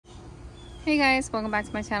Hey guys, welcome back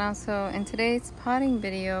to my channel. So in today's potting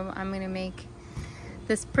video, I'm going to make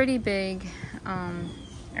this pretty big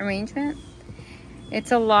arrangement.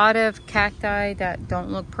 It's a lot of cacti that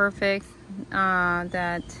don't look perfect,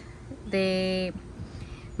 that they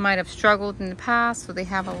might have struggled in the past, so they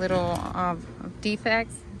have a little of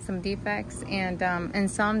some defects, and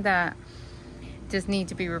some that just need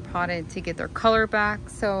to be repotted to get their color back.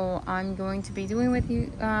 So I'm going to be doing with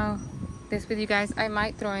you this with you guys. I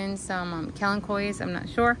might throw in some kalanchoes, I'm not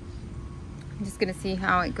sure. I'm just gonna see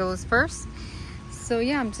how it goes first. So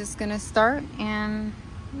yeah, I'm just gonna start and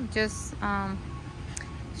just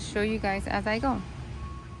show you guys as I go.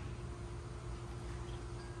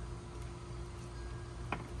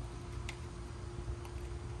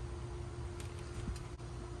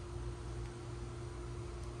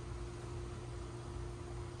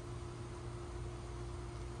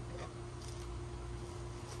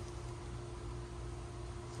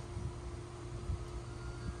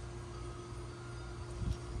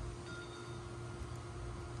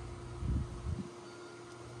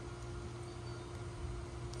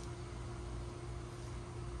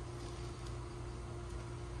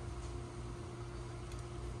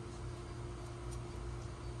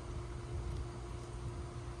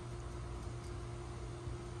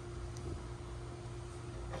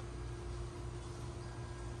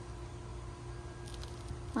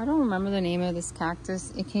 I don't remember the name of this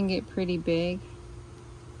cactus. It can get pretty big.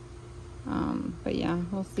 But yeah,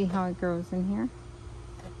 we'll see how it grows in here.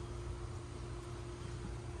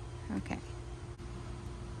 Okay.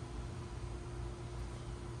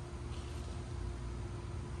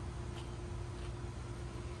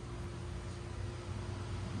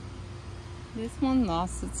 This one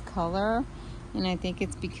lost its color, and I think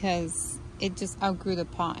it's because it just outgrew the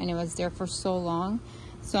pot and it was there for so long.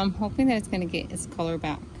 So I'm hoping that it's going to get its color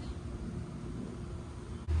back.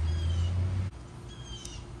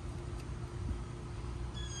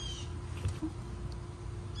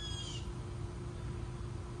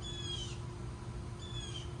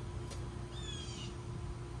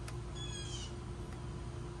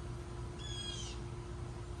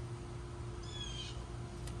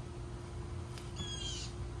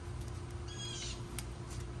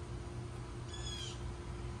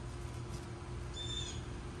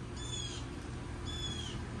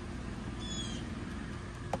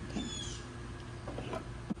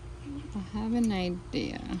 I have an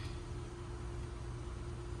idea.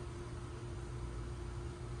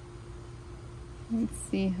 Let's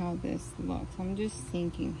see how this looks. I'm just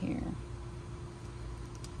thinking here.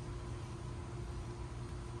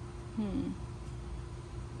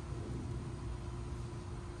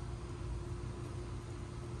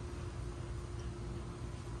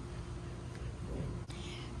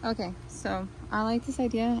 Okay, so I like this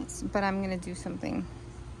idea, but I'm gonna do something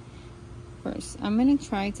first. I'm gonna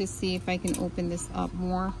try to see if I can open this up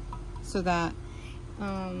more so that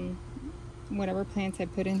whatever plants I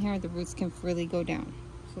put in here, the roots can really go down.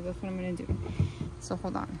 So that's what I'm gonna do. So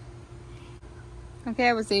hold on. Okay,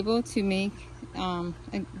 I was able to make,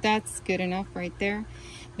 that's good enough right there.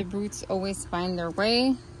 The roots always find their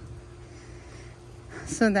way.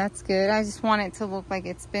 So that's good. I just want it to look like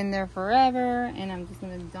it's been there forever, and I'm just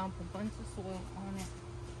gonna dump a bunch of soil on it.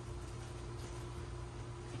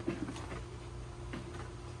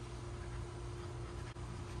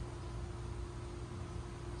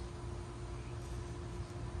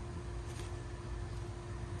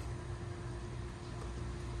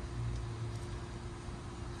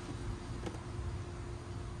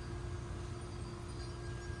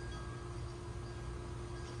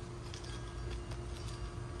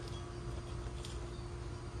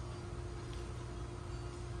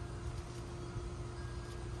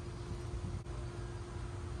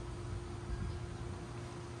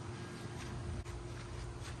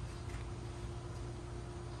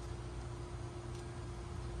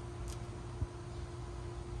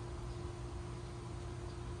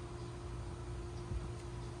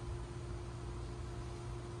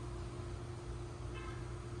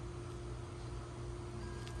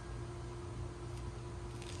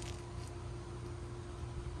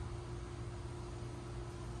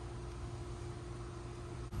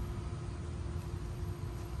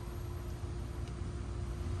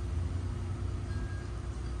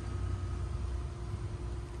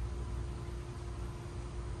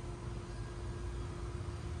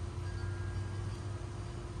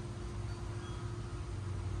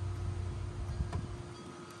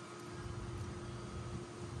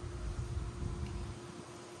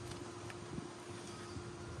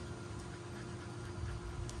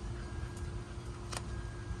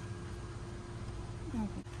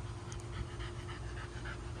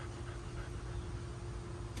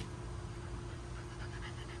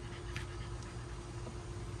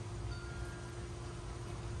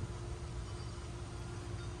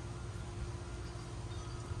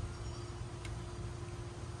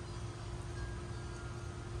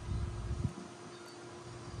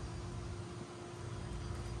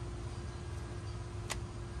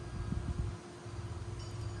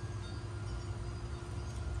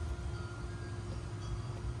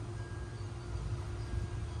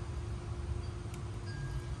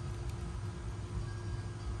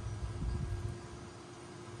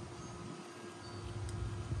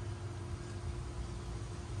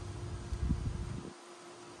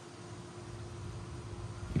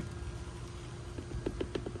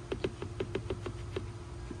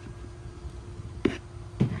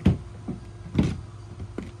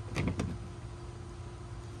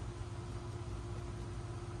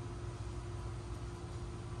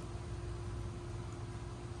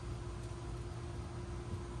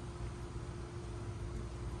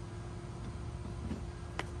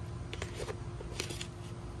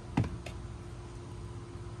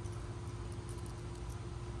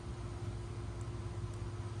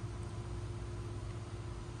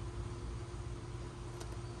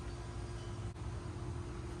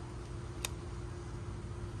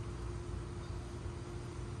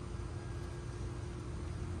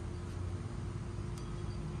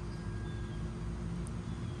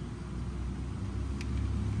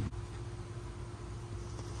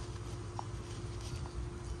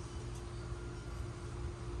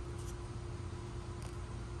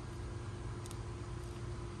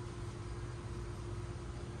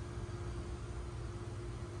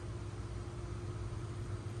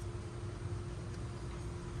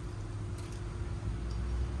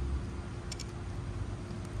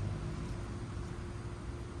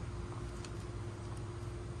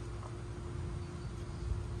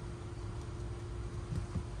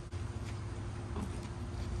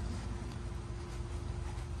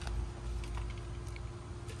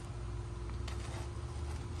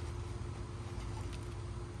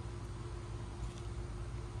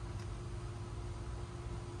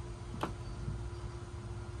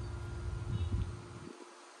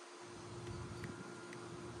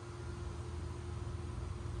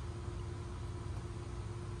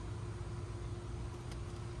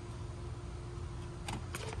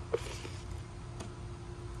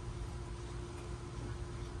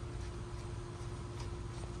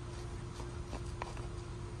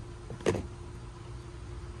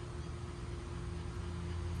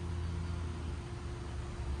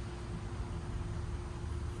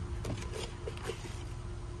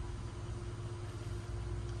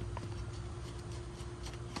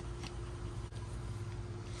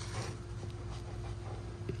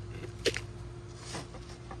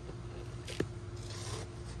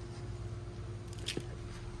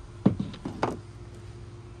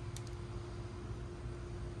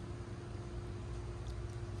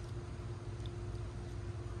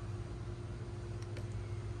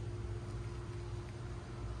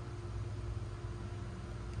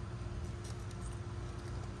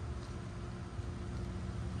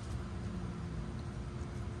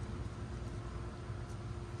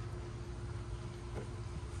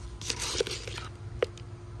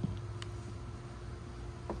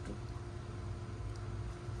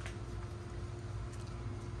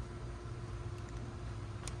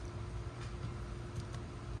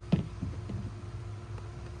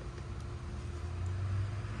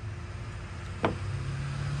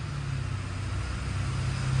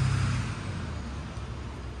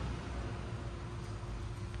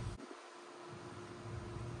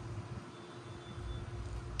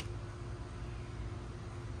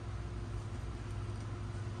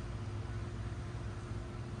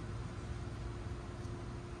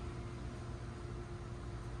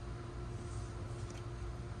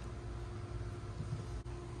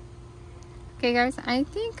 Okay guys, I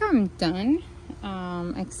think I'm done,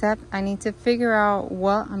 except I need to figure out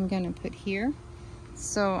what I'm gonna put here.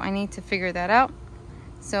 So I need to figure that out.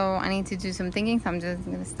 So I need to do some thinking, so I'm just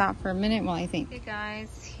gonna stop for a minute while I think. Okay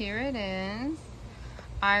guys, here it is.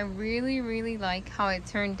 I really like how it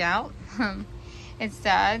turned out. It's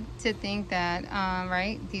sad to think that,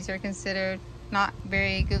 right, these are considered not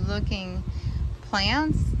very good looking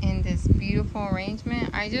plants in this beautiful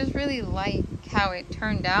arrangement. I just really like how it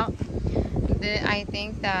turned out. I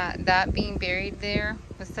think that being buried there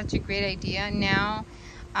was such a great idea. Now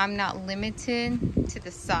I'm not limited to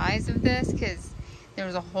the size of this because there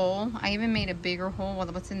was a hole. I even made a bigger hole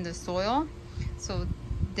with what's in the soil. So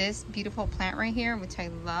this beautiful plant right here, which I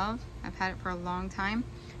love, I've had it for a long time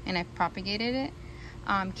and I've propagated it,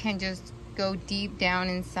 can just go deep down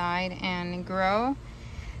inside and grow.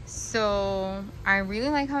 So I really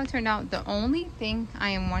like how it turned out. The only thing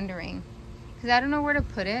I am wondering, because I don't know where to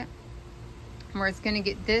put it, where it's gonna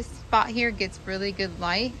get, this spot here gets really good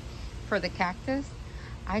light for the cactus.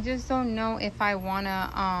 I just don't know if I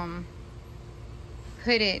wanna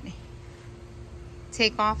put it,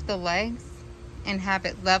 take off the legs and have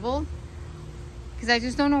it leveled, because I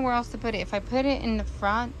just don't know where else to put it. If I put it in the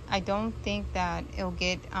front, I don't think that it'll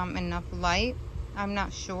get enough light. I'm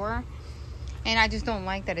not sure. And I just don't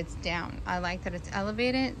like that it's down. I like that it's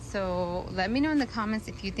elevated. So let me know in the comments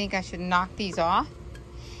if you think I should knock these off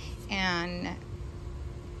and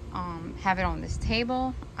have it on this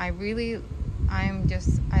table. I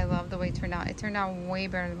love the way it turned out. It turned out way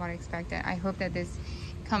better than what I expected. I hope that this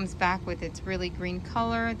comes back with its really green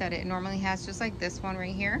color that it normally has, just like this one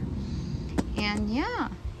right here. And yeah,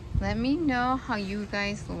 let me know how you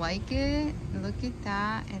guys like it. Look at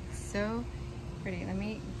that, it's so pretty. Let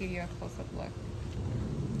me give you a close-up look.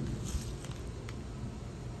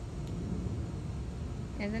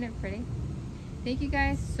 Isn't it pretty? Thank you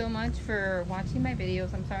guys so much for watching my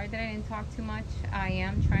videos. I'm sorry that I didn't talk too much. I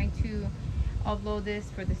am trying to upload this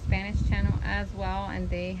for the Spanish channel as well, and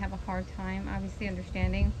they have a hard time obviously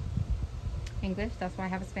understanding English. That's why I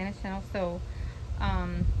have a Spanish channel. So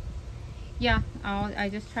yeah, I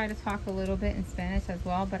just try to talk a little bit in Spanish as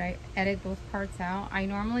well, but I edit those parts out. I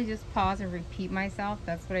normally just pause and repeat myself.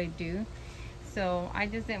 That's what I do. So I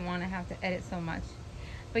just didn't want to have to edit so much.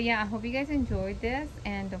 But yeah, I hope you guys enjoyed this,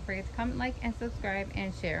 and don't forget to comment, like, and subscribe,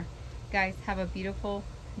 and share. Guys, have a beautiful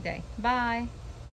day. Bye.